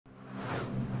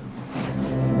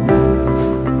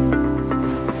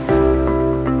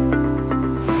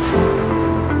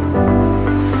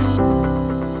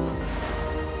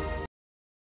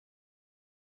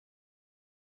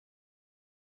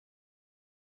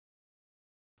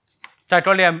So, I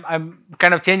told you I am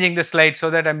kind of changing the slide so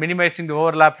that I am minimizing the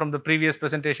overlap from the previous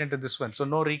presentation to this one. So,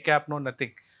 no recap, no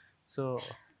nothing. So,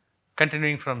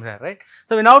 continuing from there, right.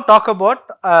 So, we now talk about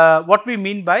what we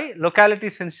mean by locality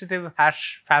sensitive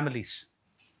hash families,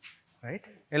 right,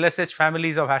 LSH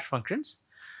families of hash functions.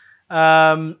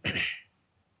 So,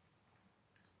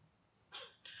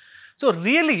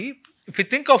 really if you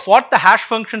think of what the hash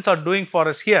functions are doing for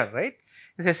us here, right,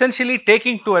 is essentially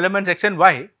taking two elements x and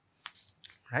y,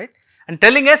 right, and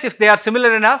telling us if they are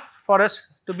similar enough for us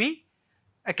to be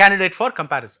a candidate for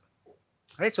comparison,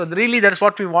 right. So, really that is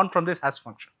what we want from this hash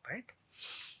function, right.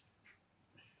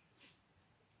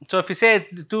 So, if you say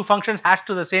the two functions hash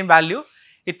to the same value,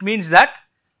 it means that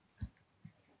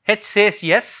H says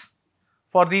yes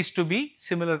for these to be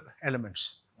similar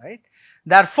elements, right.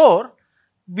 Therefore,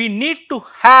 we need to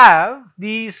have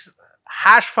these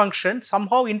hash functions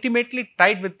somehow intimately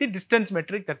tied with the distance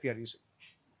metric that we are using,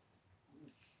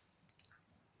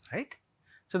 right.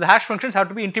 So, the hash functions have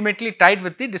to be intimately tied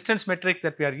with the distance metric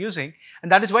that we are using,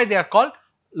 and that is why they are called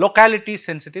locality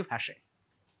sensitive hashing.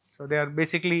 So, they are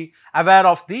basically aware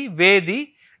of the way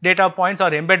the data points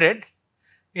are embedded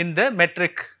in the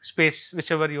metric space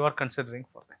whichever you are considering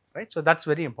for them, right. So, that is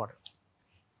very important,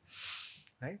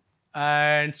 right.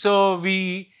 And so,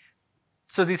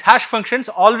 these hash functions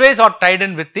always are tied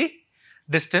in with the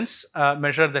distance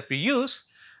measure that we use,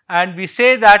 and we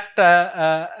say that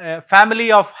a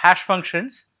family of hash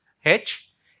functions H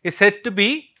is said to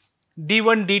be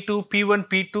D1, D2, P1,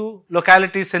 P2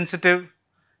 locality sensitive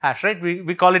hash, right.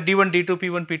 We call it D1, D2,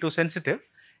 P1, P2 sensitive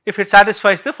if it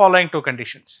satisfies the following two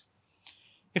conditions.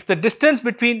 If the distance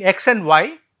between x and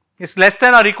y is less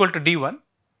than or equal to D1,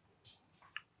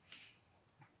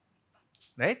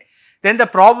 right, then the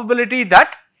probability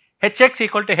that Hx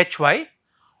equal to Hy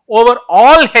over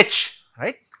all H,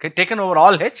 right, taken over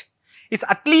all H is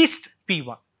at least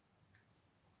P1,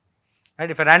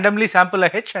 right. If I randomly sample a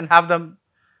H and have them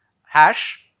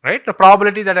hash, right, the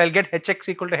probability that I will get Hx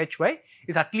equal to Hy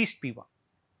is at least P1,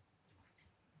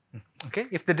 okay,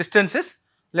 if the distance is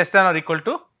less than or equal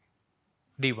to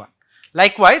D1.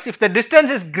 Likewise, if the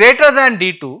distance is greater than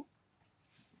D2,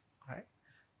 right,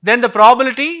 then the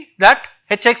probability that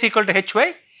Hx equal to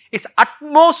Hy is at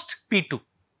most P2,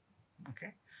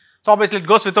 okay. So, obviously it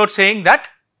goes without saying that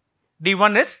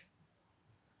D1 is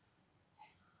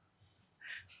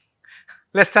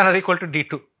less than or equal to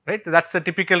D2, right, that is the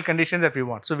typical condition that we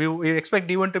want. So, we expect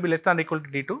D1 to be less than or equal to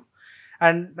D2,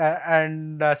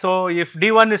 and so if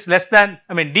D1 is less than,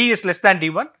 D is less than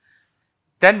D1,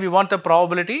 then we want the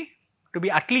probability to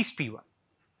be at least P1,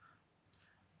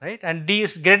 right, and D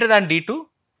is greater than D2,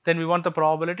 then we want the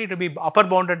probability to be upper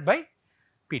bounded by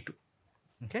P2,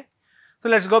 okay. So,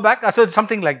 let us go back, so it is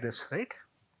something like this, right.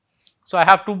 So, I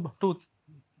have two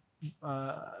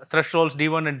thresholds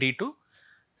D1 and D2.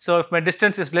 So, if my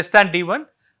distance is less than D1,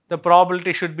 the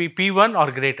probability should be P1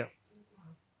 or greater,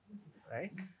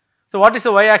 right. So, what is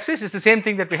the y axis? It is the same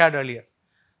thing that we had earlier.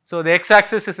 So, the x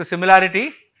axis is the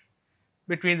similarity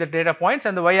between the data points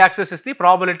and the y axis is the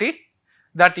probability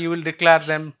that you will declare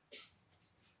them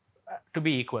to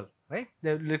be equal, right.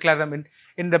 They will declare them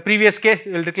in the previous case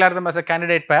you will declare them as a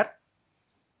candidate pair.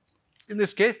 In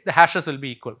this case the hashes will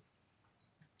be equal,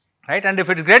 right, and if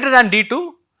it is greater than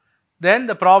D2, then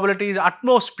the probability is at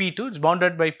most P2, it is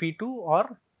bounded by P2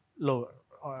 or lower,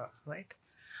 right.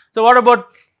 So, what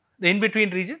about the in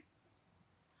between region?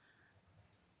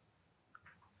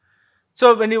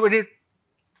 So, when you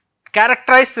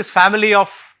characterize this family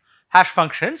of hash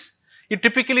functions, you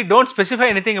typically do not specify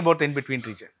anything about the in between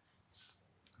region,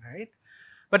 right.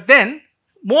 But then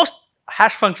most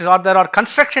hash functions, or there are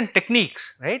construction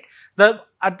techniques, right, that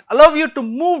allow you to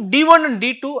move D1 and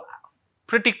D2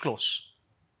 pretty close,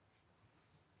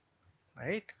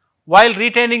 right, while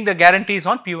retaining the guarantees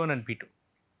on P1 and P2.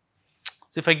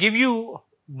 So, if I give you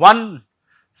one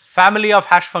family of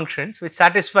hash functions which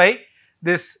satisfy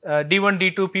this D1,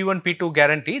 D2, P1, P2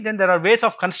 guarantee, then there are ways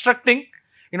of constructing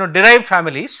derived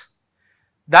families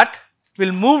that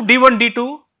will move D1,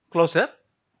 D2 closer,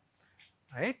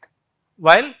 right,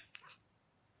 while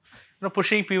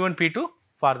pushing P1, P2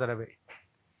 farther away,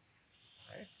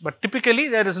 right. But typically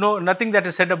there is nothing that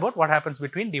is said about what happens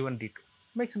between D1 and D2,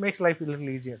 makes life a little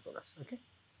easier for us, okay.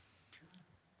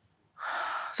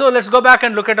 So, let us go back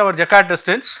and look at our Jaccard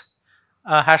distance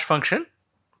hash function,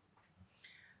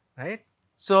 right.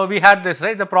 So, we had this,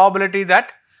 right, the probability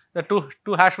that the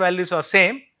two hash values are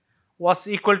same was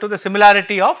equal to the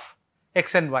similarity of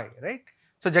x and y, right.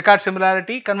 So, Jaccard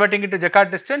similarity, converting it to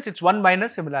Jaccard distance, it is 1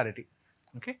 minus similarity,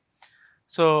 okay.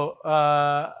 So,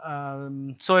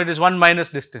 so it is 1 minus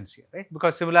distance here, right,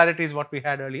 because similarity is what we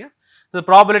had earlier. So, the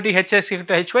probability hs to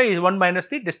hy is 1 minus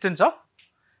the distance of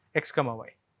x comma y,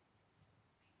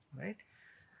 right.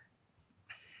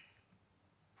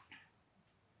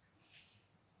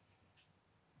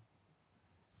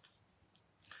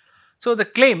 So, the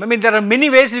claim, I mean there are many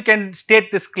ways you can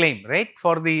state this claim, right,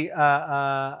 for the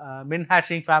min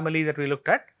hashing family that we looked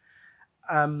at.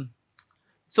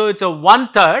 So, it is a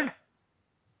 1/3,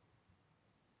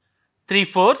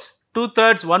 3/4,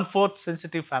 2/3, 1/4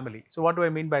 sensitive family. So, what do I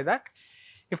mean by that?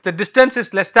 If the distance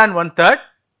is less than 1/3,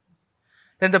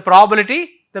 then the probability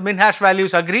the min hash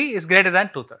values agree is greater than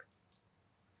 2/3,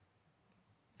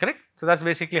 correct. So, that is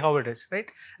basically how it is, right.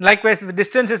 Likewise, if the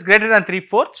distance is greater than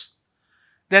 3/4,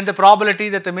 then the probability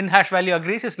that the min hash value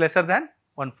agrees is lesser than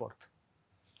 1/4.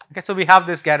 Okay, so we have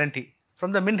this guarantee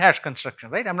from the min hash construction,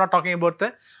 right. I am not talking about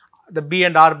the B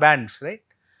and R bands, right,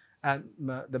 and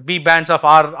the B bands of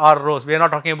R rows, we are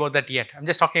not talking about that yet. I am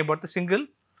just talking about the single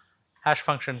hash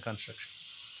function construction.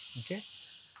 Okay.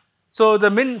 So, the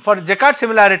for Jaccard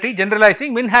similarity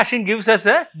generalizing, min hashing gives us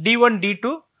a D1,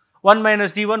 D2, 1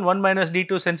 minus D1, 1 minus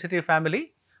D2 sensitive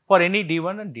family for any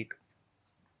D1 and D2,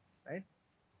 right.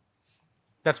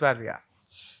 That is where we are.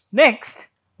 Next,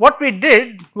 what we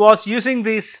did was using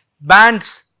these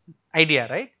bands idea,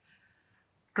 right,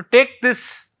 to take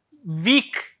this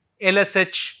weak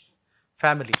LSH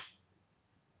family.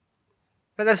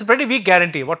 But that is a pretty weak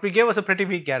guarantee. What we gave was a pretty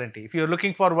weak guarantee. If you are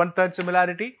looking for 1/3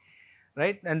 similarity,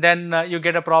 right, and then you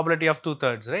get a probability of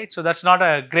 2/3, right. So, that is not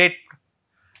a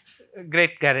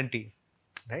great guarantee,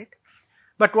 right.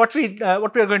 But what we are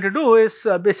going to do is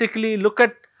basically look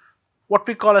at what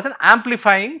we call as an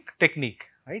amplifying technique,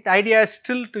 right. The idea is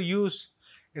still to use,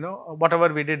 you know,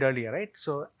 whatever we did earlier, right.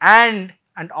 So, and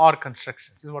or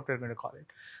constructions is what we are going to call it.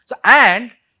 So,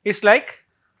 and is like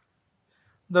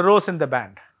the rows in the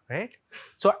band, right.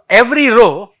 So, every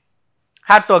row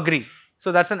had to agree.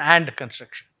 So, that is an and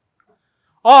construction,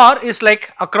 or is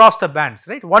like across the bands,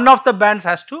 right. One of the bands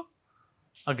has to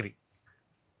agree,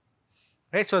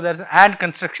 right. So, there is an and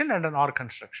construction and an or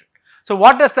construction. So,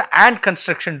 what does the and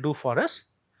construction do for us,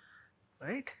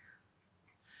 right?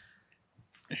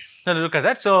 Let us look at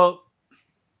that. So,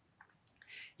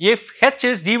 if H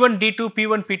is D1, D2,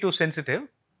 P1, P2 sensitive,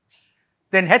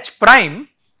 then H prime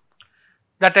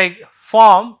that I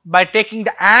form by taking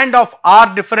the and of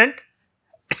R different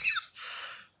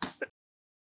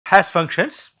hash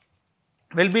functions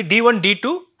will be D1,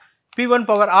 D2, P1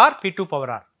 power R, P2 power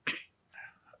R.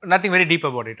 Nothing very deep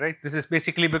about it, right. This is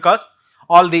basically because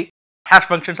all the hash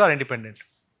functions are independent,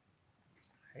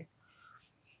 right.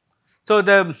 So,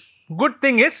 the good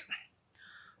thing is,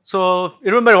 so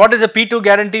remember what is the P2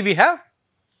 guarantee we have,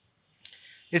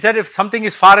 is that if something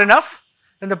is far enough,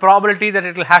 then the probability that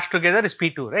it will hash together is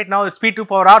P2, right. Now, it is P2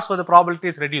 power R, so the probability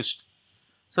is reduced,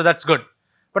 so that is good.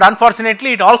 But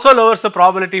unfortunately, it also lowers the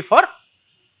probability for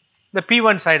the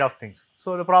P1 side of things,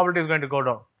 so the probability is going to go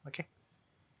down, okay.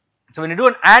 So, when you do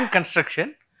an AND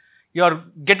construction, you are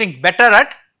getting better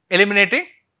at eliminating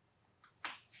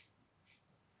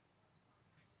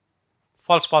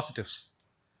false positives,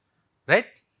 right.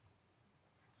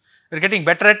 You are getting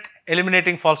better at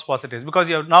eliminating false positives because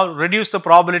you have now reduced the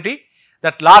probability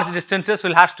that large distances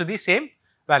will hash to the same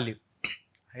value,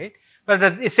 right. But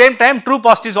at the same time, true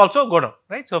positives also go down,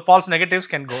 right. So, false negatives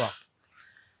can go up.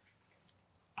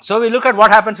 So, we look at what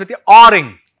happens with the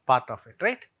ORing part of it,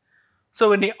 right. So,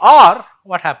 when you OR,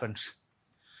 what happens?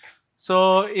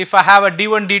 So, if I have a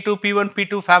D1, D2, P1,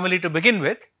 P2 family to begin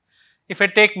with, if I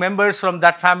take members from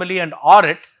that family and OR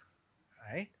it,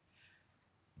 right.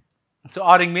 So,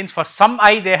 ORing means for some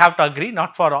I they have to agree,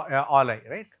 not for all I,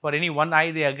 right. For any one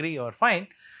I they agree or fine.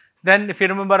 Then if you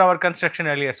remember our construction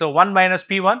earlier, so 1 minus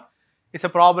P1 is a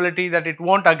probability that it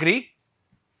will not agree,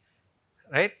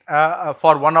 right,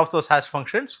 for one of those hash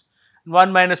functions.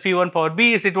 1 minus P1 power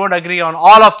B is it will not agree on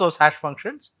all of those hash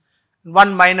functions.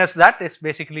 1 minus that is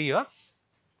basically your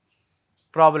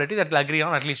probability that will agree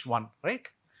on at least one, right.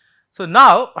 So,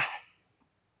 now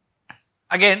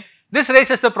again this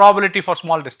raises the probability for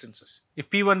small distances. If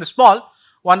P1 is small,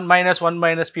 1 minus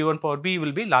P1 power B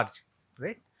will be large,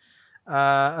 right.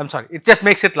 I am sorry, it just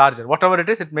makes it larger, whatever it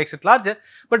is, it makes it larger,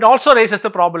 but it also raises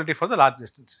the probability for the large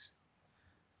distances.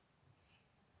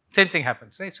 Same thing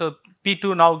happens, right. So,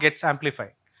 P2 now gets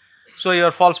amplified. So,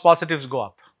 your false positives go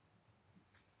up,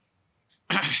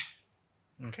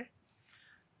 okay,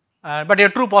 but your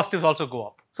true positives also go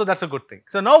up. So, that is a good thing.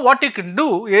 So, now what you can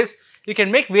do is you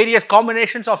can make various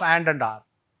combinations of AND and R,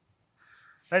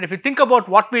 right. If you think about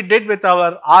what we did with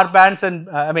our R bands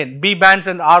and B bands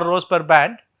and R rows per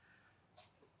band,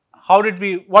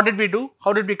 what did we do?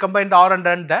 How did we combine the or and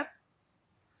AND there?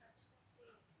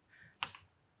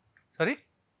 Sorry?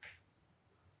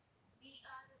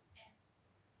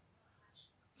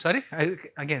 Sorry?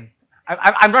 Again,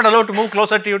 I'm not allowed to move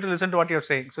closer to you to listen to what you're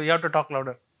saying. So you have to talk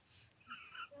louder.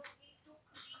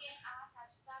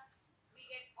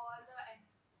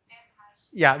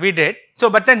 Yeah, we did. So,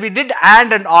 but then we did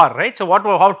AND and OR, right? So,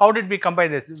 how did we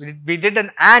combine this? We did an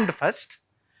AND first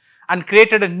and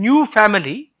created a new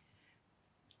family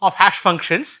of hash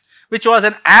functions, which was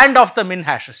an AND of the min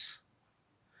hashes,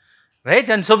 right?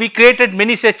 And so, we created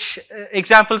many such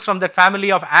examples from that family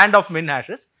of AND of min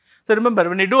hashes. So, remember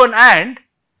when you do an AND,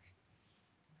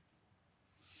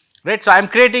 right? So, I am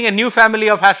creating a new family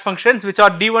of hash functions which are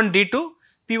D1, D2,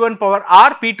 P1 power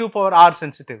R, P2 power R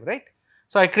sensitive, right?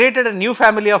 So, I created a new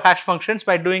family of hash functions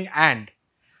by doing AND,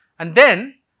 and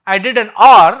then I did an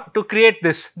OR to create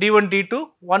this D1,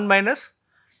 D2, 1 minus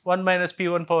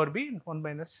P1 power B and 1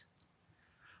 minus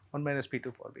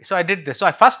P2 power B. So, I did this. So,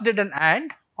 I first did an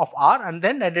AND of R and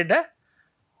then I did a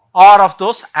OR of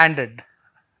those ANDed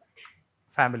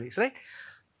families, right.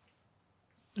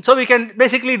 So, we can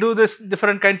basically do this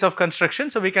different kinds of construction.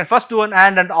 So, we can first do an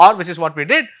AND and OR, which is what we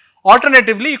did.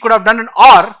 Alternatively, you could have done an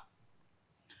OR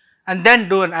and then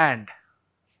do an AND,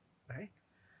 right.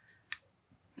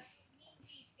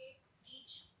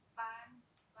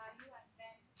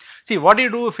 See, what do you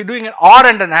do if you are doing an OR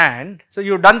and an AND? So,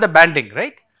 you have done the banding,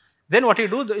 right. Then what you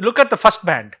do, look at the first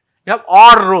band, you have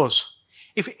OR rows.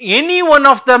 If any one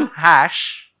of them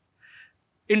hash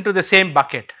into the same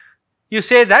bucket, you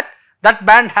say that that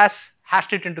band has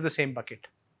hashed it into the same bucket.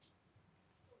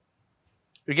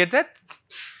 You get that?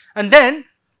 And then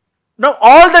now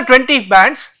all the 20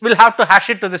 bands will have to hash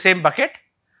it to the same bucket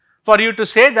for you to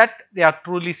say that they are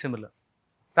truly similar.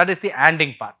 That is the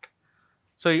ANDing part.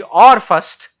 So, you OR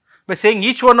first by saying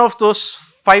each one of those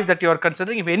 5 that you are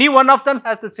considering, if any one of them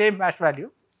has the same hash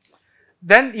value,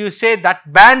 then you say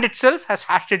that band itself has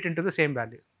hashed it into the same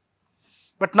value.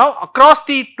 But now across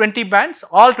the 20 bands,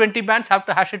 all 20 bands have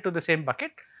to hash it to the same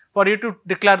bucket for you to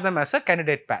declare them as a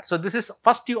candidate pair. So, this is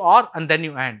first you OR and then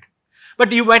you AND.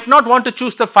 But you might not want to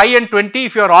choose the 5 and 20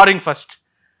 if you are ORing first,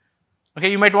 okay,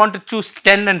 you might want to choose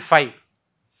 10 and 5,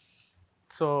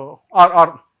 so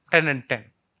or 10 and 10,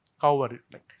 however you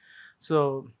like.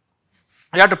 So,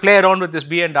 you have to play around with this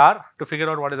B and R to figure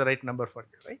out what is the right number for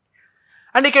you, right.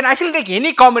 And you can actually take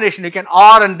any combination, you can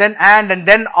OR and then AND and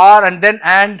then OR and then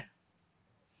AND.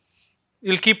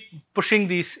 You will keep pushing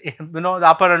these, the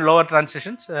upper and lower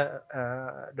transitions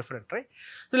different, right.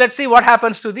 So, let us see what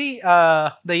happens to the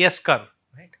S curve,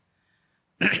 right.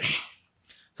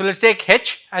 So, let us take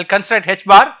H, I will construct H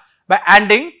bar by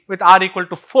ANDing with R equal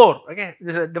to 4, okay,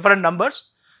 these are different numbers.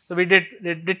 So, we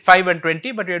did 5 and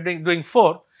 20, but we are doing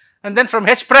 4, and then from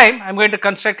H prime I am going to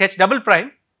construct H double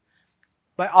prime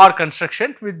by R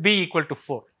construction with B equal to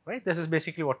 4, right. This is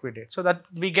basically what we did. So, that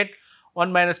we get 1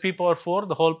 minus P power 4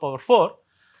 the whole power 4.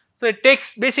 So, it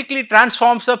takes basically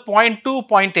transforms a 0.2,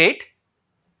 0.8,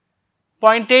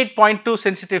 0.8, 0.2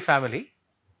 sensitive family,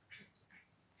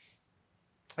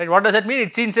 right. What does that mean?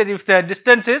 It means that if the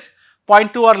distance is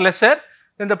 0.2 or lesser,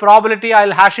 then the probability I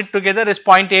will hash it together is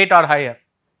 0.8 or higher,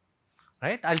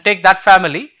 right. I will take that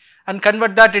family and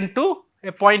convert that into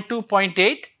a 0.2,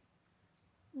 0.8,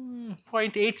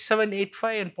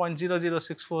 0.8785 and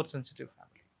 0.0064 sensitive family.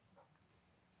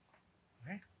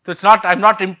 So, it is not, I have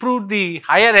not improved the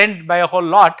higher end by a whole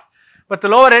lot, but the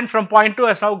lower end from 0.2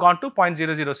 has now gone to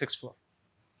 0.0064.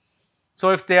 So,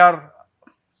 if they are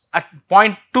at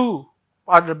 0.2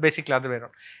 or basically other way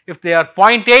around, if they are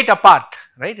 0.8 apart,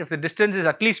 right, if the distance is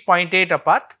at least 0.8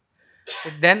 apart,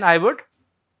 then I would,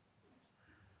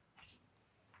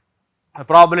 the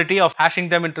probability of hashing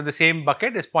them into the same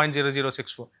bucket is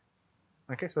 0.0064,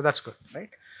 okay. So, that is good, right.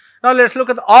 Now, let us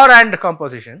look at the OR AND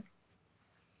composition.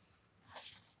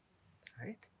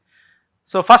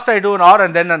 So, first I do an OR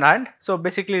and then an AND. So,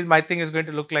 basically my thing is going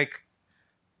to look like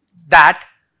that,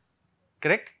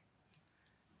 correct.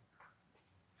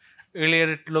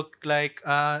 Earlier it looked like,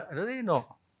 really no,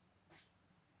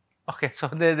 okay. So,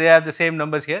 they have the same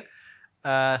numbers here,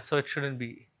 so it should not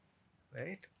be,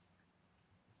 right,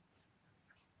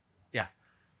 yeah,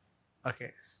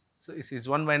 okay. So, this is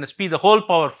 1 minus P the whole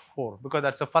power 4 because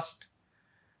that is the first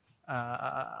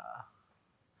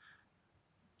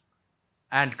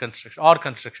AND construction or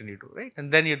construction you do, right,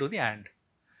 and then you do the AND.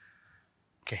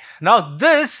 Okay. Now,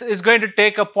 this is going to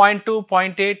take a 0.2,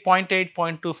 0.8, 0.8,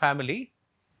 0.2 family.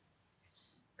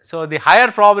 So, the higher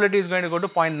probability is going to go to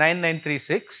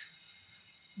 0.9936,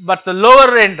 but the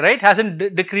lower end, right, has not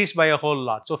decreased by a whole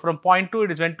lot. So, from 0.2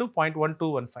 it is went to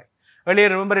 0.1215, Earlier,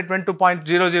 remember, it went to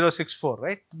 0.0064,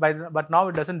 right? But now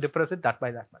it doesn't depress it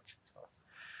by that much. So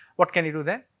what can you do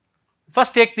then?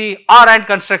 First take the OR AND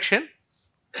construction,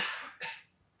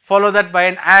 follow that by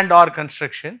an AND OR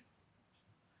construction.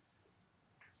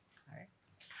 Right.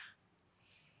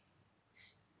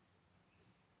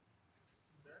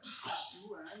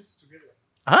 Two ANDs together.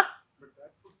 Huh? But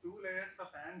that put two layers of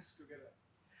ANDs together.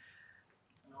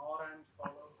 An OR AND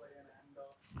followed by an AND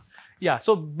OR. Yeah,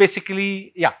 so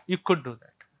basically, yeah, you could do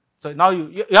that. So now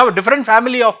you have a different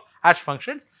family of hash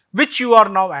functions which you are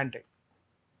now ANDing.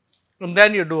 And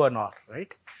then you do an OR,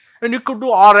 right? And you could do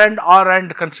OR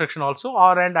AND construction also,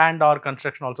 OR AND OR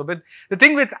construction also. But the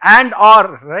thing with AND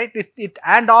OR, right, it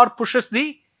AND OR pushes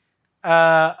the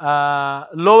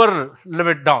lower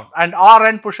limit down, and OR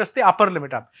AND pushes the upper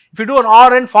limit up. If you do an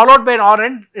OR AND followed by an OR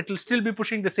AND, it will still be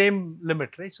pushing the same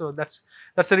limit, right? So that's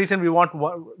the reason we want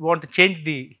to change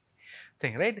the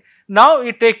thing, right? Now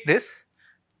you take this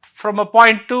from a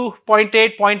 0.2,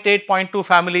 0.8, 0.8, 0.2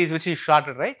 families which is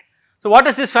started, right? So what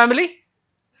is this family?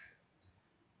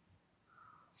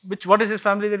 What is this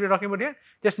family that we are talking about here?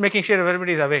 Just making sure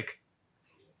everybody is awake.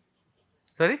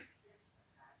 Sorry?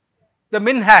 The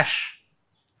min hash,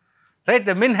 right?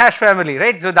 The min hash family,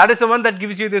 right? So that is the one that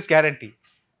gives you this guarantee.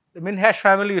 The min hash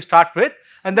family you start with,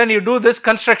 and then you do this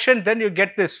construction, then you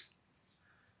get this.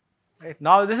 Right?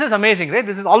 Now this is amazing, right?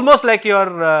 This is almost like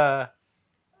your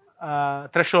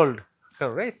threshold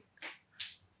curve, right?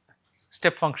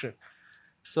 Step function.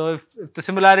 So if the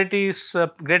similarity is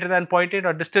greater than 0.8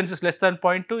 or distance is less than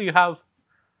 0.2, you have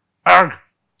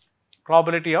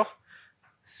probability of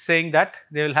saying that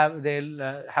they'll have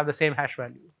the same hash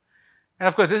value. And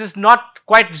of course, this is not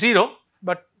quite 0,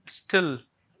 but still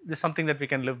this is something that we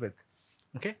can live with.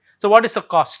 Okay. So what is the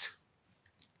cost?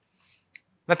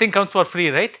 Nothing comes for free,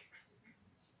 right?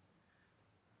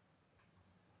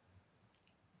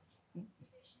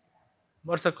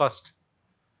 What's the cost?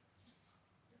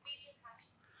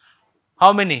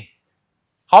 How many?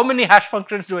 How many hash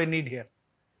functions do I need here?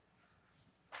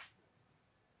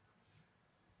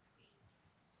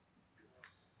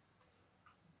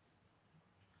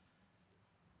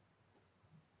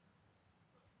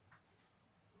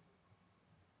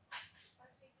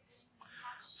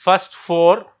 First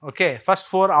 4, okay, first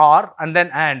 4 OR and then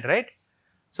AND, right?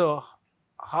 So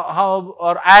how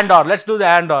or AND OR, let's do the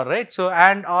AND OR, right? So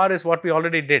AND OR is what we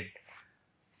already did.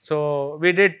 So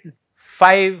we did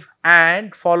 5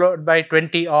 AND followed by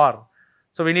 20 OR.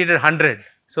 So we needed 100.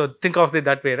 So think of it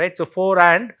that way, right? So 4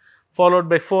 AND followed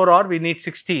by 4 OR, we need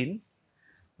 16,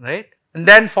 right? And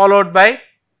then followed by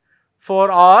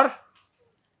 4 OR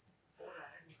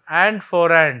and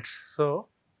 4 ANDs. So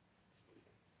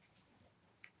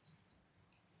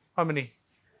how many?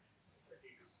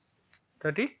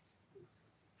 30?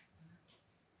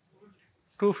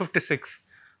 256.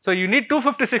 So you need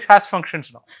 256 hash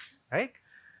functions now, right?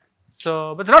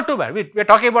 So, but it's not too bad. We are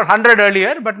talking about 100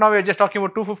 earlier, but now we are just talking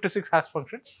about 256 hash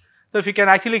functions. So if you can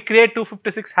actually create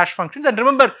 256 hash functions, and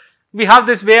remember, we have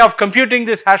this way of computing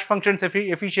these hash functions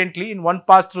efficiently in one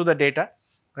pass through the data,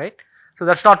 right? So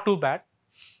that's not too bad.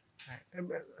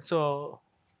 So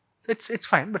it's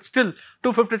fine, but still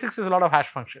 256 is a lot of hash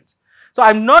functions. So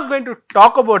I'm not going to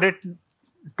talk about it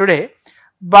today,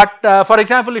 but for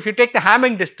example, if you take the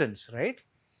Hamming distance, right?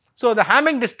 So the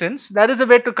Hamming distance, there is a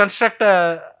way to construct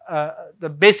the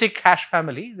basic hash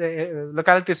family, the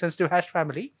locality sensitive hash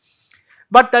family,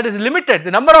 but that is limited.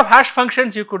 The number of hash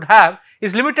functions you could have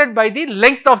is limited by the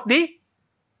length of the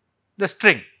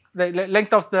string, the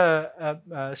length of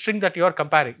the string that you are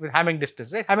comparing with Hamming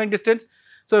distance, right? Hamming distance.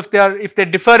 So if they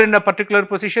differ in a particular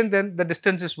position, then the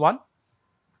distance is 1.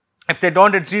 If they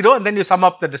don't, it's 0, and then you sum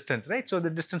up the distance, right? So the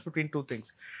distance between two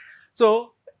things.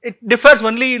 So it differs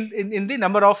only in the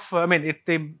number of,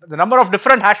 the number of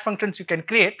different hash functions you can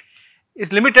create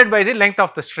is limited by the length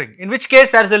of the string, in which case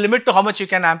there is a limit to how much you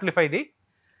can amplify the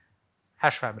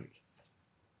hash family,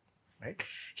 right?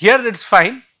 Here it's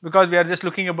fine because we are just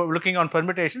looking on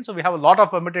permutation, so we have a lot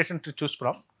of permutations to choose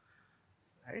from,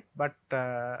 right? But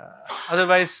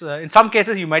otherwise, in some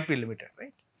cases you might be limited,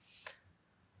 right?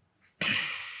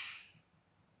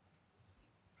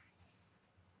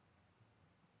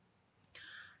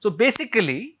 So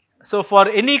basically, so for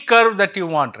any curve that you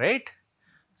want, right?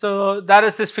 So there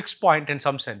is this fixed point in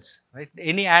some sense, right?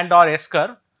 Any AND or S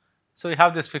curve, so you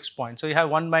have this fixed point. So you have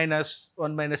 1 minus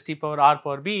t power r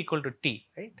power b equal to t,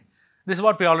 right? This is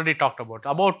what we already talked about.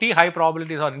 Above t, high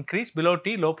probabilities are increased. Below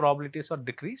t, low probabilities are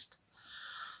decreased.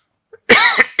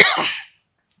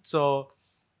 So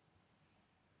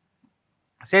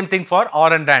same thing for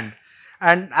OR and AND.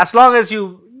 And as long as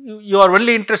you are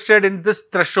only interested in this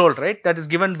threshold, right, that is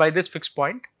given by this fixed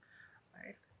point,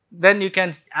 then you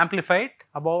can amplify it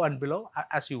above and below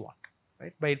as you want,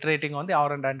 right, by iterating on the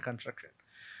R and AND construction.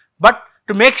 But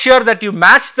to make sure that you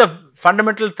match the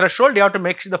fundamental threshold, you have to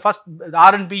make sure the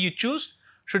R and B you choose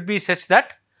should be such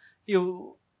that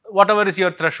you, whatever is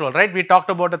your threshold, right, we talked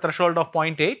about a threshold of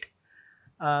 0.8,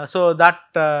 so that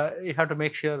you have to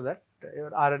make sure that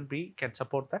your R and B can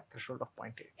support that threshold of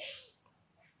 0.8,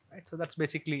 right. So that is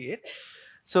basically it.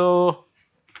 So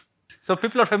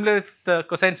people are familiar with the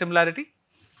cosine similarity.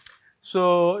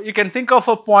 So you can think of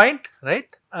a point, right,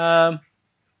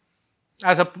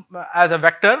 as a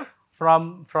vector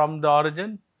from the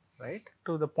origin, right,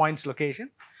 to the point's location,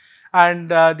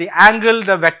 and the angle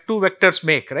the two vectors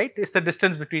make, right, is the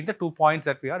distance between the 2 points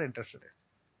that we are interested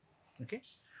in. Okay.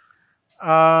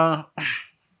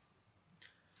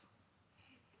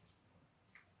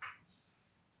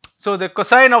 So the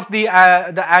cosine of the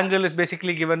angle is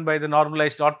basically given by the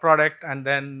normalized dot product, and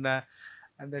then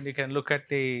you can look at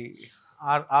the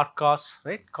r cos,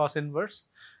 right, cos inverse,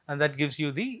 and that gives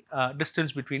you the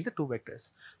distance between the two vectors.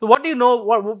 So what do you know?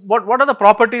 What are the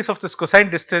properties of this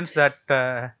cosine distance that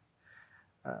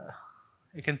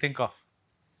you can think of?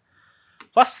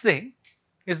 First thing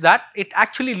is that it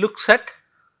actually looks at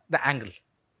the angle,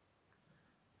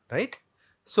 right.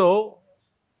 So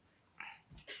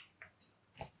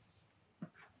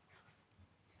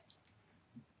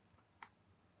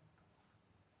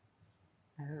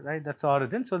right, that is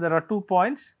origin. So there are 2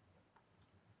 points,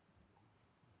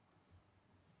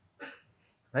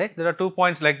 right, there are 2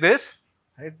 points like this,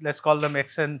 right, let us call them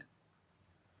x and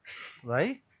y. I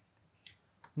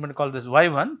am going to call this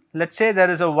y1. Let us say there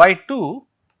is a y2,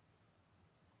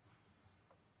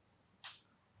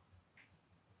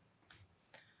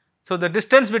 so the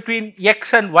distance between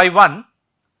x and y1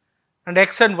 and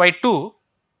x and y2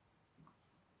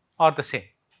 are the same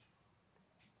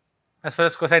as far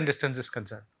as cosine distance is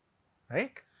concerned,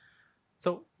 right.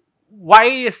 So why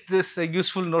is this a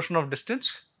useful notion of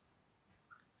distance?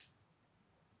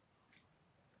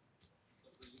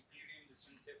 The Euclidean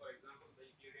distance, say for example, the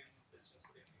Euclidean distance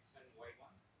between x and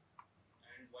y1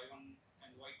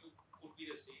 and y2 could be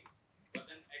the same, but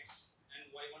then x and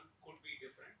y1 could be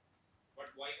different, but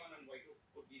y1 and y2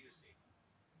 could be the same,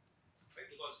 right?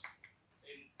 Because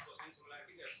in cosine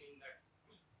similarity, we have seen that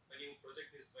when you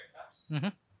project these vectors,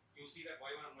 you see that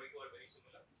y1 and y2 are very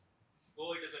similar,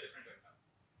 though it is a different vector.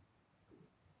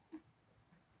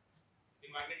 The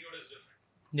magnitude is different.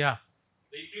 Yeah.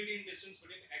 The Euclidean distance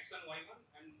between x and y1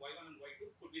 and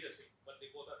y2 could be the same, but they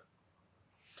both are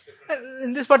different.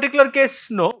 In this particular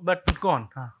case, no, but go on.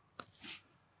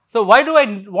 So why do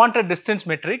I want a distance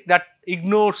metric that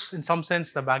ignores in some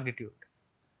sense the magnitude?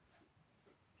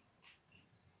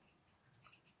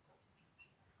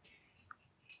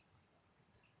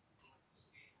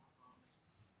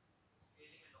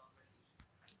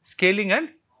 Scaling and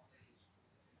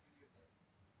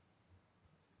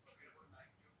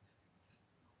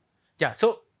yeah,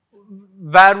 so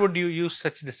where would you use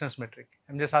such distance metric?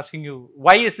 I am just asking you,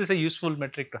 why is this a useful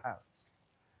metric to have?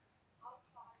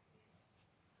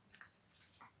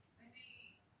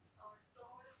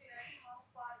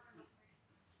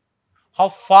 How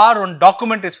far one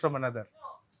document is from another?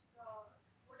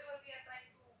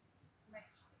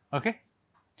 Okay.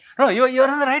 No, you are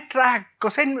on the right track.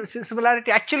 Cosine similarity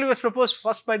actually was proposed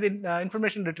first by the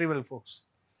information retrieval folks.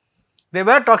 They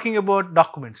were talking about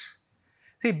documents.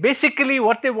 See, basically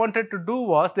what they wanted to do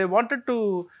was, they wanted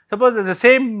to, suppose there is the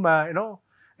same,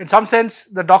 in some sense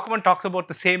the document talks about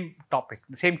the same topic,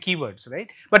 the same keywords, right,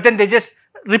 but then they just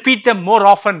repeat them more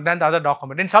often than the other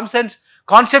document. In some sense,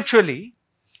 conceptually,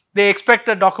 they expect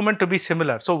the document to be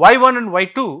similar. So y1 and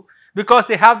y2, because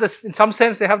they have this, in some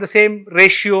sense they have the same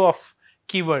ratio of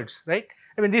keywords, right.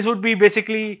 I mean, these would be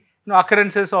basically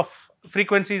occurrences of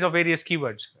frequencies of various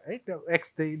keywords, right.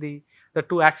 The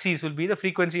two axes will be the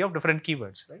frequency of different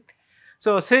keywords, right.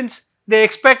 So since they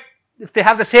expect, if they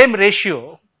have the same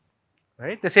ratio,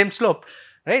 right, the same slope,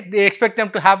 right, they expect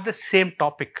them to have the same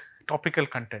topical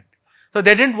content. So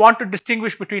they didn't want to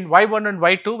distinguish between y1 and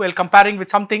y2 while comparing with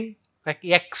something like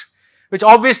x, which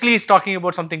obviously is talking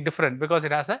about something different because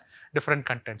it has a different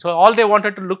content. So all they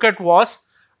wanted to look at was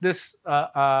this,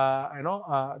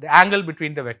 the angle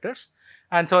between the vectors,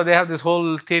 and so they have this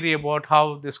whole theory about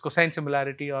how this cosine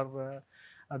similarity or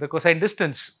the cosine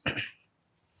distance,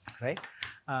 right,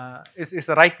 is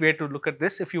the right way to look at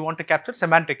this if you want to capture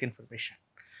semantic information,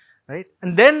 right.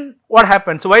 And then what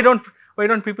happens? So why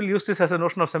don't people use this as a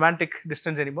notion of semantic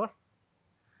distance anymore?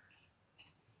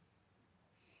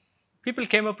 People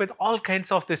came up with all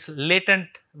kinds of this latent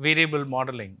variable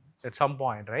modeling at some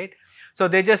point, right. So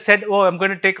they just said, oh, I am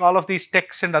going to take all of these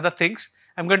texts and other things,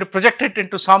 I am going to project it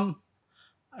into some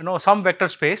some vector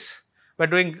space by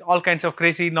doing all kinds of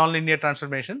crazy nonlinear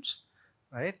transformations,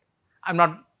 right?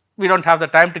 We don't have the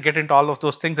time to get into all of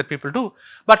those things that people do,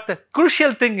 but the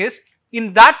crucial thing is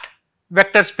in that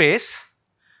vector space,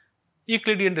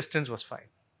 Euclidean distance was fine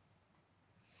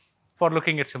for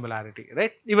looking at similarity,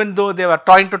 right? Even though they were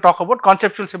trying to talk about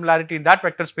conceptual similarity in that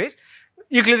vector space,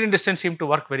 Euclidean distance seemed to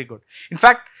work very good. In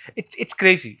fact, it's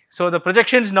crazy. So the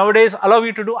projections nowadays allow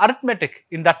you to do arithmetic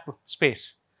in that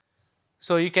space.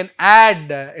 So you can add,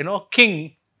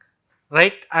 king,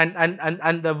 right,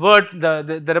 and the word,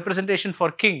 the representation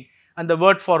for king and the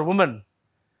word for woman,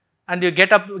 and you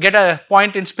get a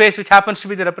point in space which happens to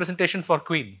be the representation for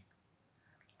queen.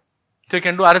 So you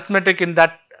can do arithmetic in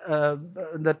that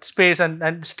space,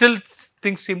 and still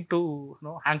things seem to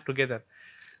hang together,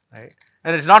 right?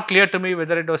 And it's not clear to me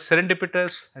whether it was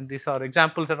serendipitous, and these are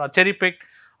examples that are cherry picked,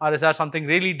 or is there something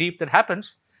really deep that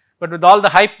happens. But with all the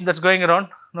hype that's going around,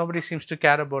 nobody seems to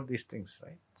care about these things,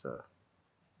 right? So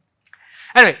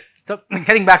anyway, so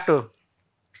getting back to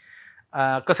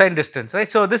cosine distance, right?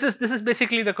 So this is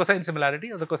basically the cosine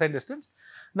similarity or the cosine distance.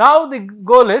 Now the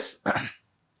goal is,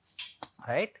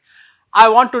 right, I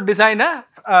want to design a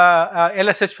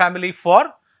LSH family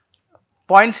for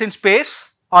points in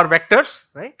space or vectors,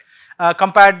 right,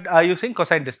 compared using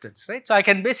cosine distance, right. So I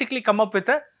can basically come up with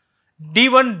a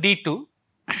D1, D2,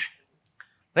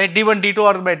 right, D1, D2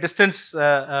 are my distance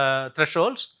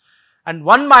thresholds, and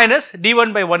 1 minus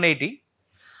D1 by 180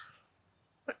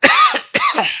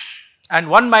 and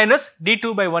 1 minus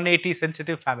D2 by 180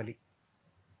 sensitive family,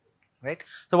 right.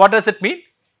 So what does it mean?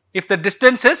 If the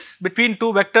distances between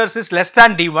two vectors is less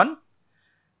than D1,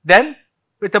 then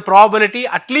with a probability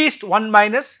at least 1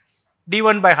 minus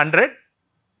D1 by 100,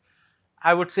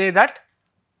 I would say that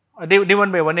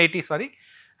D1 by 180, sorry,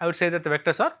 I would say that the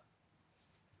vectors are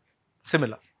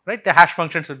similar, right, the hash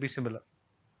functions would be similar.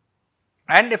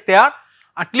 And if they are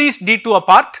at least D2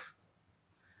 apart,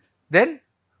 then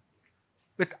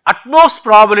with utmost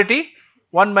probability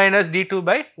 1 minus D2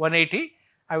 by 180,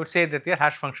 I would say that their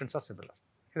hash functions are similar.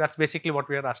 That is basically what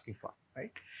we are asking for,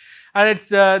 right. And it's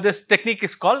this technique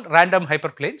is called random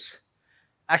hyperplanes.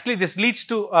 Actually, this leads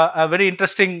to a very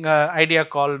interesting idea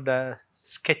called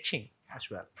sketching as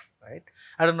well, right.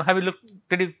 I don't know,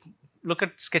 did you look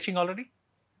at sketching already?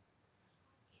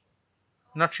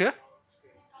 Not sure?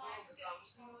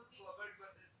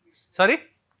 Sorry?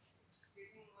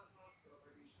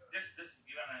 Just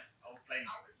given an outline,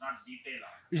 not detail.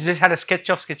 You just had a sketch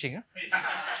of sketching, huh?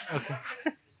 Okay.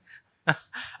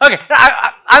 Okay,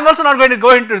 I am also not going to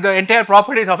go into the entire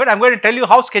properties of it. I am going to tell you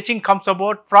how sketching comes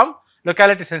about from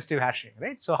locality sensitive hashing,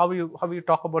 right. So how you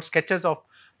talk about sketches of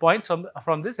points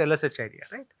from this LSH idea,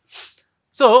 right.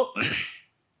 So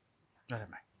where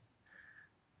am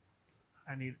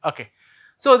I? Okay.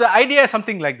 So the idea is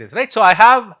something like this, right. So I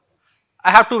have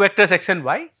two vectors x and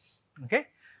y, okay.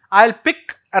 I will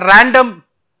pick a random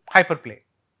hyperplane,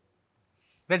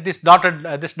 right. This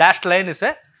dashed line is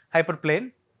a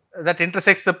hyperplane that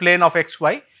intersects the plane of x,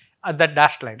 y at that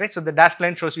dashed line, right. So the dashed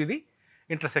line shows you the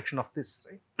intersection of this,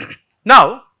 right.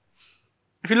 Now,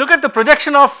 if you look at the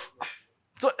projection of,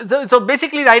 so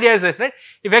basically the idea is this, right.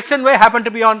 If x and y happen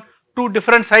to be on two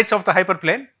different sides of the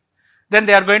hyperplane, then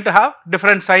they are going to have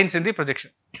different signs in the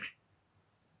projection,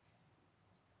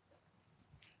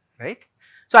 right.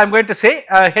 So I am going to say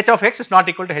h of x is not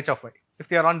equal to h of y if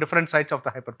they are on different sides of the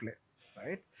hyperplane,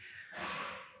 right.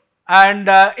 And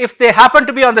if they happen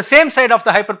to be on the same side of the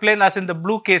hyperplane as in the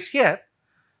blue case here,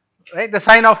 right, the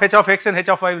sign of h of x and h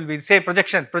of y will be the same.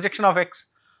 Projection of x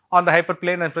on the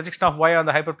hyperplane and projection of y on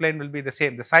the hyperplane will be the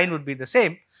same, the sign would be the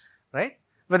same, right,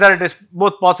 whether it is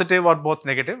both positive or both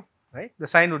negative, right, the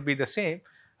sign would be the same,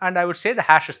 and I would say the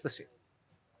hash is the same,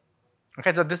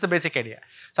 okay. So this is the basic idea.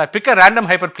 So I pick a random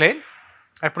hyperplane,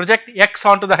 I project x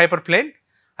onto the hyperplane,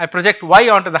 I project y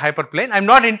onto the hyperplane. I am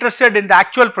not interested in the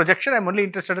actual projection, I am only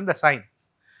interested in the sign,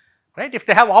 right. If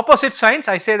they have opposite signs,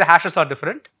 I say the hashes are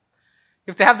different.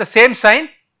 If they have the same sign,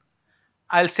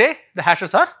 I will say the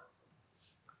hashes are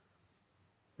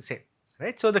the same,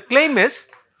 right. So the claim is,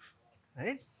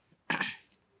 right,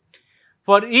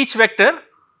 for each vector,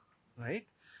 right,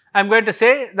 I am going to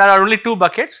say there are only two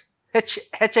buckets,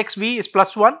 hxv is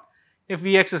plus 1 if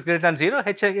vx is greater than 0,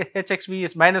 hxv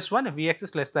is minus 1 if vx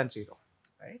is less than 0,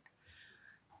 right.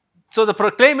 So the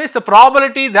claim is the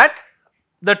probability that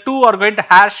the two are going to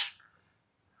hash,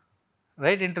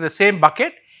 right, into the same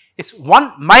bucket is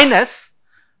 1 minus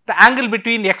the angle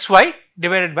between xy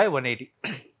divided by 180.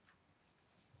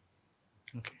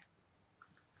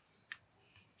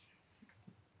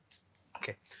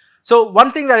 Okay. So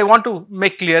one thing that I want to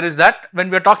make clear is that when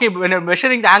we are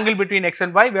measuring the angle between x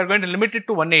and y, we are going to limit it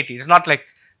to 180. It's not like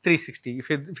 360.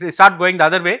 If they start going the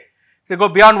other way, if they go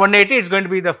beyond 180, it's going to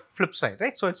be the flip side,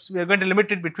 right? So we are going to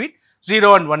limit it between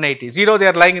 0 and 180. 0 they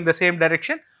are lying in the same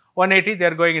direction, 180 they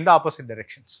are going in the opposite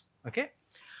directions. Okay.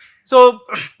 So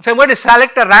if I am going to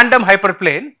select a random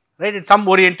hyperplane, right, in some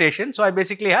orientation, so I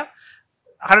basically have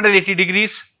 180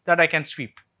 degrees that I can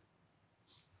sweep.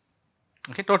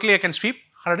 Okay, totally I can sweep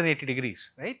 180 degrees,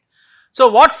 right. So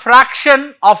what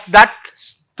fraction of that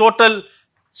total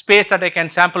space that I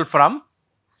can sample from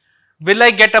will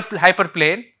I get a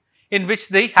hyperplane in which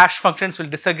the hash functions will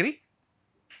disagree?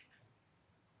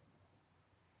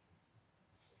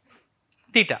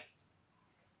 Theta.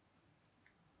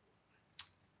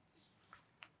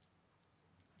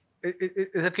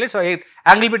 Is it clear? So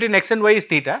angle between x and y is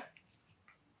theta.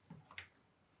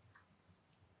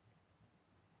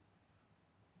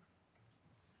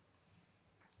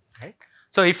 Right.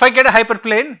 So if I get a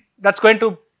hyperplane that's going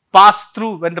to pass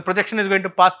through, when the projection is going to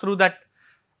pass through that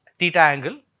theta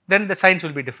angle, then the signs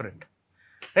will be different.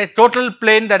 Right. Total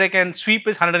plane that I can sweep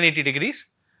is 180 degrees.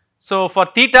 So for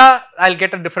theta, I'll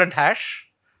get a different hash,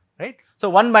 right.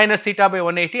 So 1 minus theta by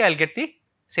 180, I'll get the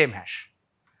same hash.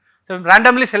 So I'm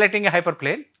randomly selecting a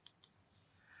hyperplane,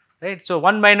 right. So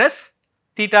 1 minus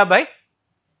theta by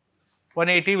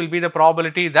 180 will be the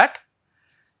probability that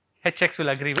hx will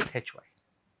agree with hy.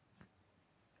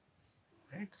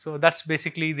 Right. So that's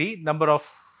basically the number of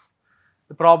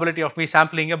the probability of me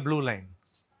sampling a blue line.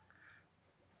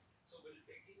 So will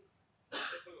taking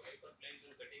multiple hyperplanes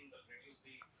will reduce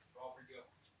the probability of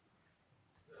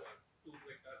the two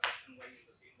vectors x and y in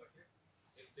the same bucket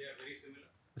if they are very similar?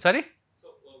 Sorry? So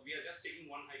we are just taking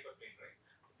one hyperplane, right?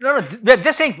 No, we are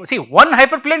just saying, see, one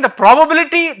hyperplane, the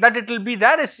probability that it will be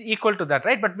there is equal to that,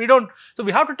 right? But we don't, so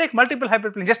we have to take multiple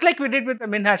hyperplanes, just like we did with the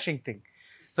min hashing thing.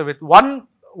 So with one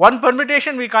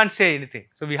permutation, we can't say anything.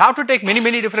 So we have to take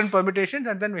many different permutations,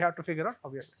 and then we have to figure out how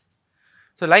we are doing.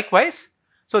 So likewise,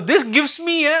 so this gives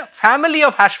me a family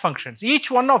of hash functions. Each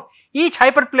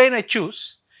hyperplane I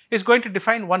choose is going to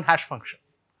define one hash function,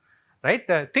 right?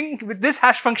 The thing with this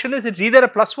hash function is it's either a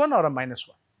 +1 or a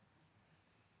 -1,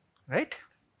 right?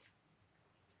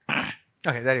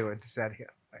 Okay, there you go, it's there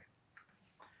here, right.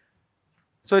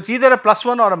 So it's either a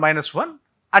 +1 or a -1,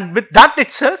 and with that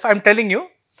itself, I am telling you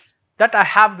that I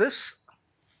have this.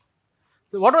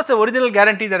 What was the original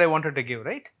guarantee that I wanted to give,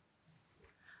 right?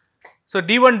 So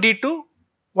d1, d2,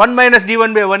 1 minus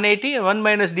d1 by 180 and 1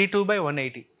 minus d2 by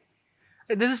 180.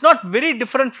 This is not very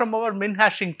different from our min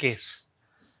hashing case,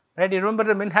 right? You remember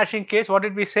the min hashing case, what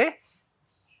did we say?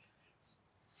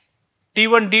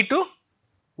 d1, d2,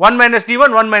 1 minus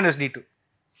d1, 1 minus d2.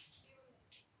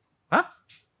 Huh?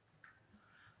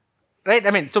 Right,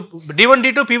 I mean, so d1,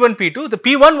 d2, p1, p2, the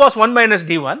p1 was 1 minus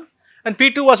d1 and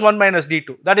p2 was 1 minus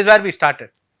d2, that is where we started,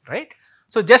 right.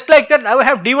 So just like that, now I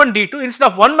have d1, d2,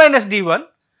 instead of 1 minus d1,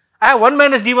 I have 1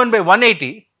 minus d1 by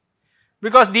 180,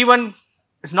 because d1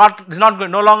 is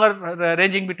no longer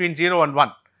ranging between 0 and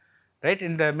 1, right.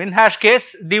 In the min hash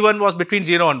case, d1 was between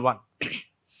 0 and 1,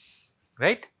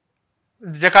 right.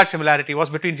 Jaccard similarity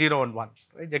was between 0 and 1,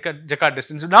 right, Jaccard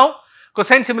distance. Now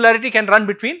cosine similarity can run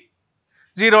between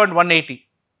 0 and 180.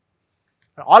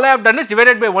 All I have done is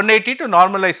divided by 180 to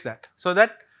normalize that, so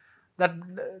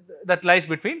that lies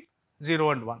between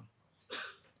 0 and 1,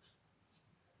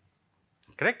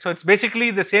 correct. So it's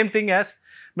basically the same thing as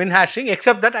min hashing,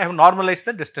 except that I have normalized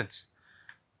the distance,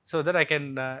 so that I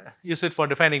can use it for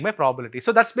defining my probability.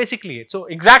 So that's basically it. So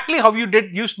exactly how you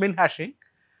use min hashing,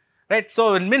 right.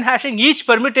 So in min hashing, each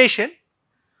permutation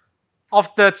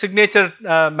of the signature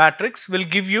matrix will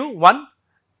give you one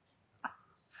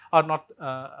or not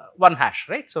one hash,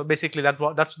 right. So basically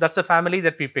that's the family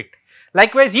that we picked.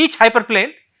 Likewise, each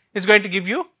hyperplane is going to give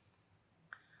you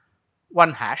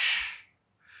one hash,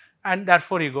 and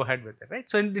therefore you go ahead with it, right.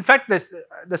 So in fact,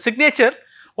 the signature,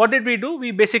 what did we do?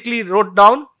 We basically wrote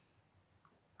down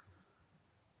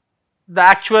the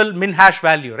actual min hash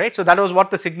value, right. So that was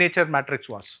what the signature matrix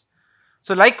was.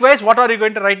 So likewise, what are you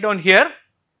going to write down here?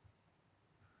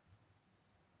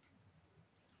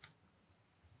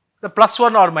 The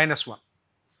 +1 or -1,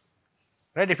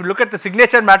 right. If you look at the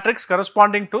signature matrix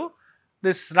corresponding to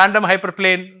this random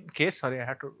hyperplane case, sorry, I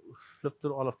had to flip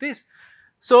through all of these.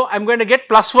 So I am going to get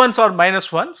 +1s or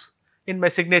 -1s in my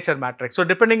signature matrix. So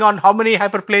depending on how many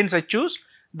hyperplanes I choose,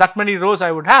 that many rows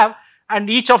I would have, and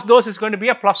each of those is going to be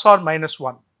a plus or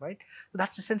 -1, right. So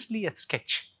that's essentially a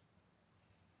sketch.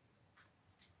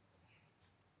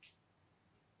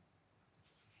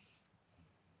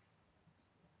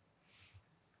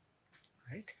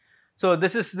 So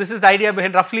this is the idea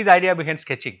behind, roughly the idea behind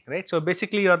sketching, right. So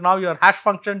basically now your hash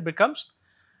function becomes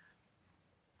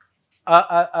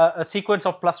a sequence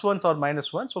of +1s or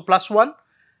 -1. So +1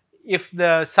 if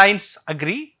the signs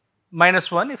agree,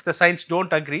 -1 if the signs do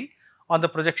not agree on the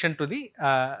projection to the,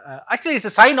 actually it is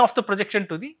a sign of the projection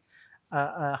to the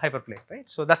hyperplane, right.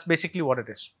 So that is basically what it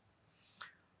is.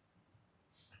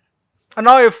 And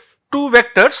now if two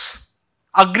vectors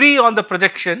agree on the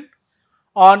projection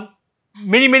on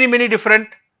many different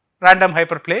random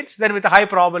hyperplanes, then with a high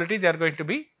probability they are going to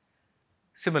be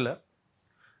similar,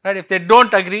 right. If they do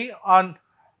not agree on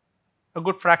a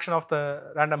good fraction of the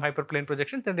random hyperplane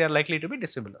projections, then they are likely to be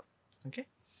dissimilar, okay.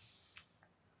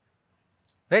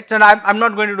 Right. So I am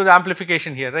not going to do the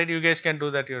amplification here, right, you guys can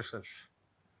do that yourself.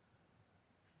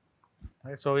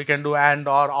 Right. So you can do AND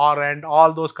or and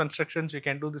all those constructions, you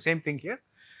can do the same thing here.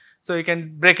 So you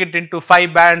can break it into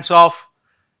 5 bands of,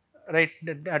 right,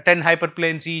 10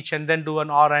 hyperplanes each, and then do an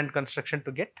OR AND construction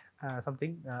to get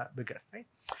something bigger, right.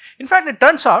 In fact, it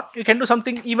turns out you can do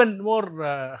something even more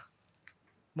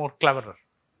cleverer,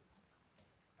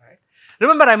 right.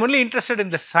 Remember, I am only interested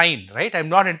in the sign, right, I am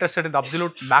not interested in the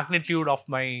absolute magnitude of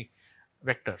my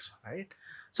vectors, right.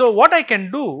 So what I can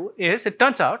do is, it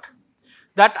turns out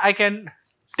that I can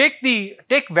take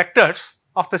vectors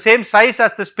of the same size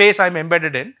as the space I am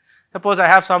embedded in. Suppose I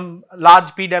have some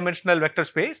large p-dimensional vector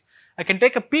space, I can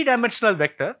take a p-dimensional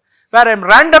vector where I am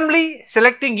randomly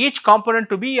selecting each component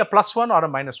to be a +1 or a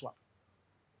 -1.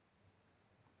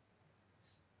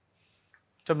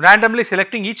 So I am randomly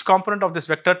selecting each component of this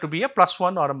vector to be a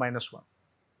 +1 or a -1.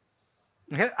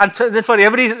 Okay. And so then for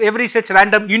every such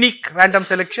unique random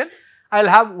selection, I will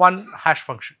have one hash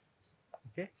function.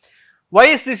 Okay. Why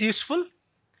is this useful?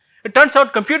 It turns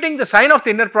out computing the sign of the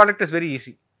inner product is very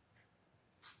easy.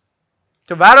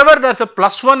 So wherever there is a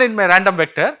 +1 in my random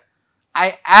vector,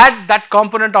 I add that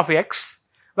component of x.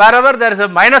 Wherever there is a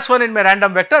 -1 in my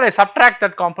random vector, I subtract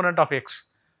that component of x,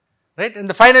 right.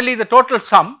 And finally the total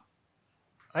sum,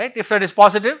 right, if it is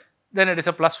positive, then it is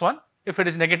a +1, if it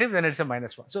is negative, then it is a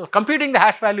 -1. So computing the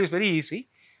hash value is very easy,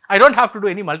 I do not have to do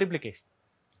any multiplication,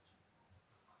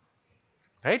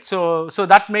 right. So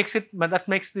that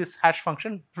makes this hash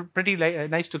function pretty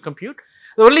nice to compute.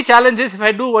 The only challenge is if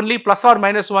I do only plus or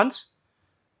minus ones,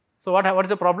 so what is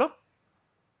the problem?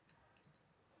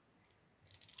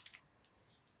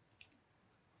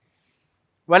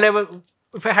 Well,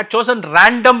 if I had chosen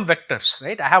random vectors,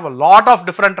 right, I have a lot of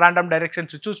different random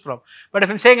directions to choose from, but if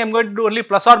I am saying I am going to do only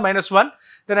plus or minus 1,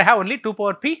 then I have only 2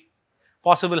 power p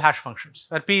possible hash functions,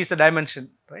 where p is the dimension,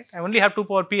 right. I only have 2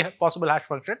 power p possible hash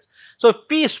functions. So if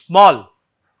p is small,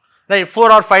 right,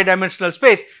 4 or 5 dimensional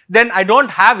space, then I do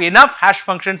not have enough hash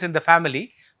functions in the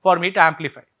family for me to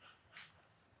amplify,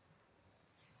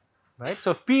 right.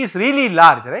 So if p is really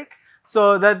large, right,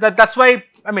 so that's why,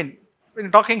 I mean, when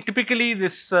talking typically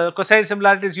this cosine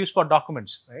similarity is used for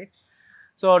documents, right.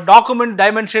 So document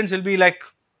dimensions will be like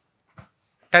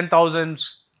 10,000,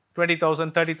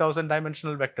 20,000, 30,000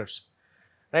 dimensional vectors,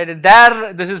 right, and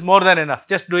there this is more than enough,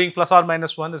 just doing plus or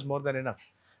minus 1 is more than enough,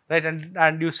 right,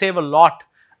 and you save a lot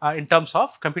in terms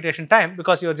of computation time,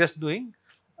 because you are just doing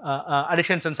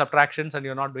additions and subtractions and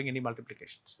you are not doing any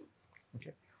multiplications,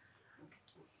 okay.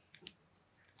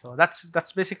 So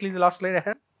that's basically the last slide I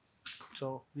have.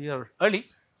 So we are early,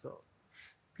 so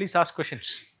please ask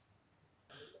questions.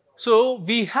 So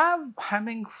we have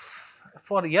having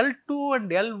for L2 and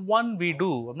L1 we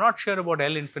do, I am not sure about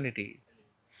L infinity.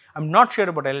 I am not sure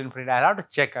about L infinity, I will have to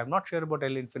check, I am not sure about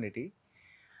L infinity.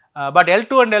 But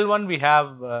L2 and L1 we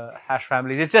have hash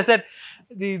families. It is just that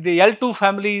the L2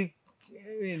 family,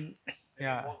 I mean,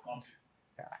 yeah,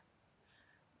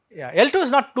 L2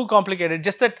 is not too complicated,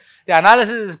 just that the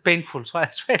analysis is painful. So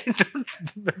that's why I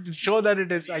didn't show that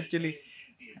it is actually.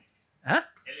 Huh?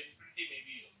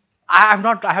 I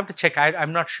have to check.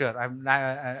 I'm not sure.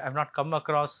 I've not come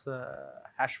across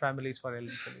hash families for L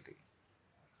infinity.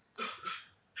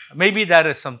 Maybe there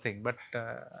is something, but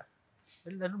that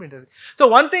would be interesting. So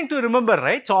one thing to remember,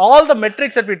 right? So all the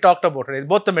metrics that we talked about today,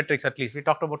 both the metrics at least we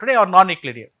talked about today, are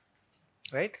non-Euclidean,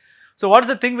 right? So what is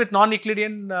the thing with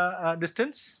non-Euclidean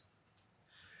distance?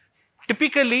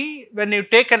 Typically, when you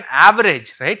take an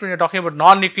average, right, when you are talking about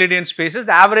non-Euclidean spaces,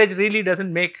 the average really does not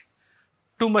make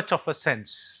too much of a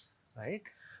sense, right.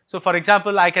 So for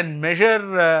example, I can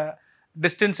measure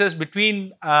distances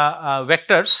between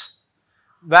vectors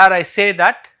where I say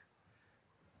that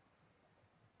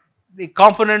the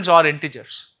components are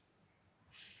integers,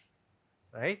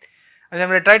 right, and then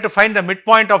when I try to find the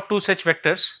midpoint of two such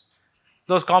vectors,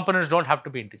 those components do not have to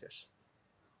be integers,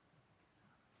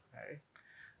 right.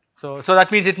 So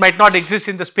that means it might not exist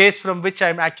in the space from which I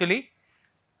am actually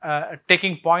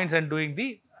taking points and doing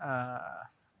the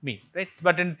mean, right?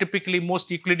 But in typically most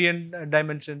Euclidean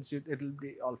dimensions, it will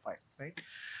be all fine, right?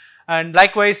 And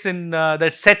likewise in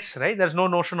the sets, right? There is no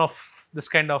notion of this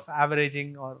kind of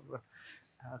averaging or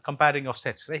comparing of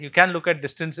sets, right? You can look at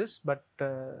distances, but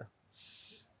there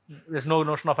is no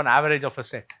notion of an average of a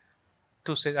set.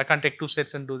 Two sets, I can't take two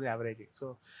sets and do the averaging.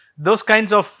 So those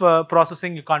kinds of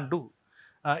processing you can't do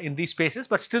in these spaces,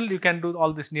 but still you can do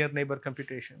all this near neighbor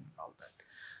computation, all that.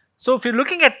 So if you're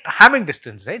looking at Hamming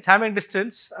distance, right? Hamming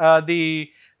distance, the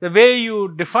way you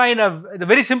define the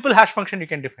very simple hash function you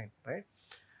can define, right?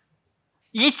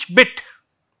 Each bit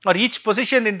or each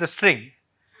position in the string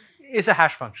is a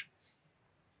hash function.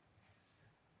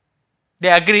 They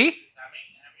agree. Hamming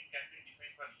can be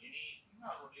defined for any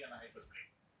or only on a hyperplane.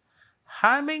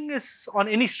 Hamming is on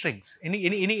any strings,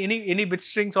 any bit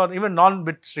strings or even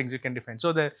non-bit strings you can define.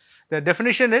 So the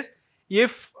definition is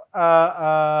if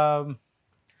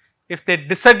they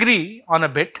disagree on a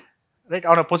bit, right,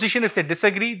 on a position, if they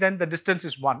disagree, then the distance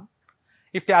is 1.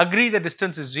 If they agree, the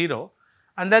distance is 0,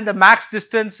 and then the max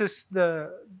distance is the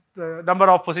number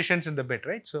of positions in the bit,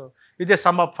 right. So you just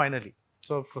sum up finally.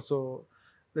 So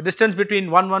the distance between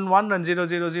 1 1 1 and 0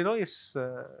 0 0 is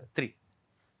 3.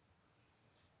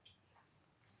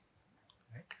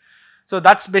 Right. So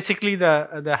that's basically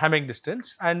the Hamming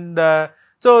distance, and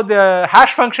so the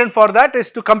hash function for that is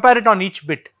to compare it on each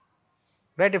bit.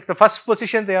 Right, if the first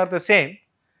position they are the same,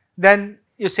 then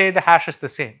you say the hash is the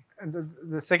same, and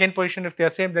the second position if they are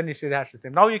same, then you say the hash is the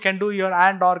same. Now you can do your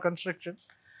AND OR construction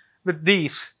with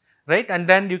these, right, and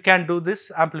then you can do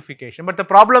this amplification. But the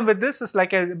problem with this is,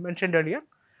 like I mentioned earlier,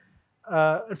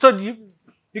 so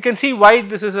you can see why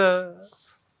this is a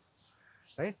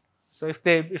right. So if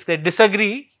they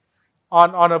disagree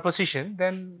on a position,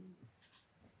 then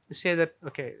you say that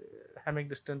okay, Hamming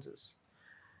distance is,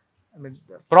 I mean,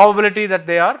 the probability that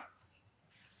they are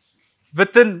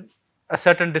within a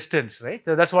certain distance, right?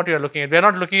 So that's what you are looking at. We are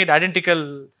not looking at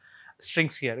identical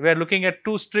strings here. We are looking at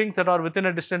two strings that are within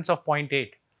a distance of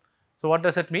 0.8. So what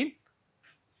does that mean?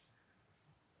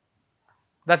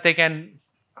 That they can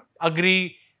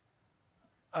agree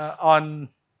on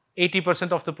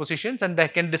 80% of the positions, and they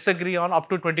can disagree on up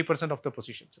to 20% of the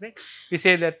positions, right? We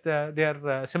say that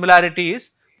their similarity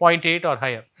is 0.8 or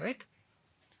higher, right?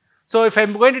 So if I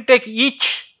am going to take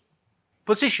each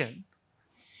position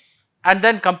and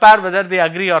then compare whether they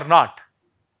agree or not,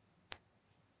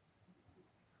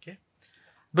 okay,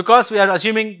 because we are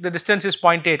assuming the distance is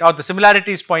 0.8 or the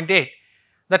similarity is 0.8,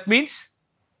 that means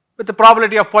with the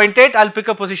probability of 0.8 I will pick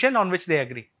a position on which they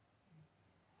agree,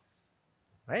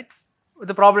 right. With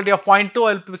the probability of 0.2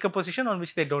 I will pick a position on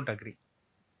which they do not agree.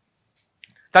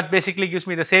 That basically gives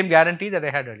me the same guarantee that I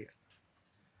had earlier.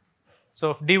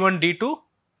 So if D1 D2,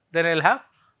 then I will have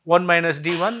 1 minus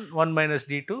D1 1 minus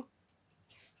D2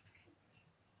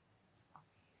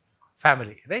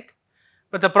 family, right.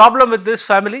 But the problem with this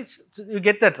family, you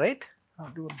get that, right.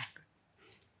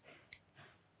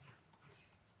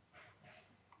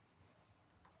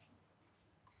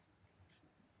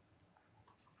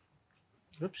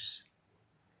 Oops.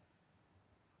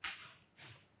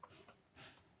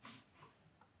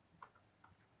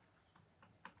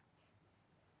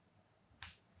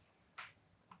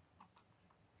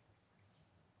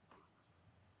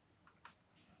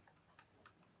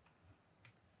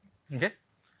 Okay.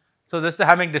 So this is the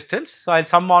Hamming distance. So I will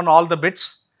sum on all the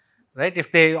bits, right,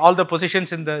 if they all the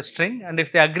positions in the string, and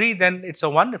if they agree then it is a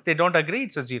 1, if they do not agree it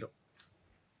is a 0.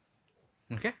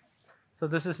 Okay. So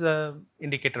this is the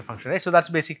indicator function, right. So that is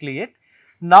basically it.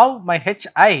 Now my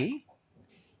Hi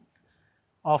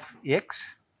of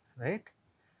x, right,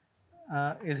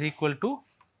 is equal to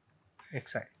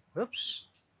xi. Oops.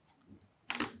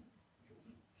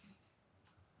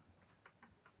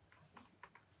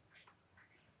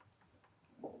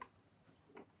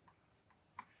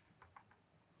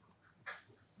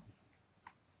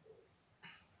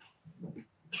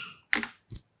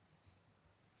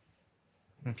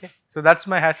 Okay. So that is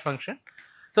my hash function.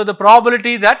 So the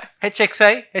probability that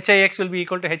Hxi, Hix will be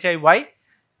equal to Hiy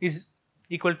is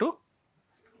equal to,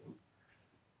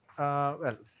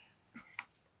 well,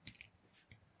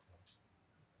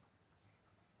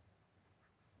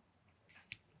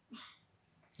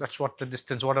 that is what the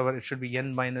distance, whatever it should be,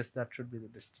 n minus that should be the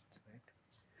distance,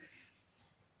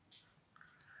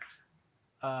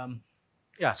 right.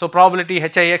 Yeah, so probability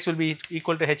Hix will be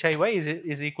equal to Hiy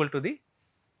is equal to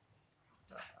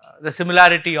the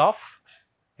similarity of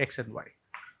x and y,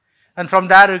 and from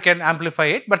there you can amplify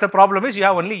it, but the problem is you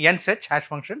have only n such hash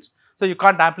functions, so you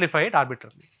can't amplify it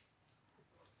arbitrarily.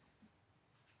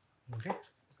 Okay,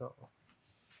 so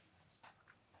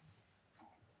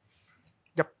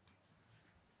yep.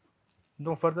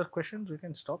 no further questions, we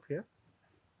can stop here.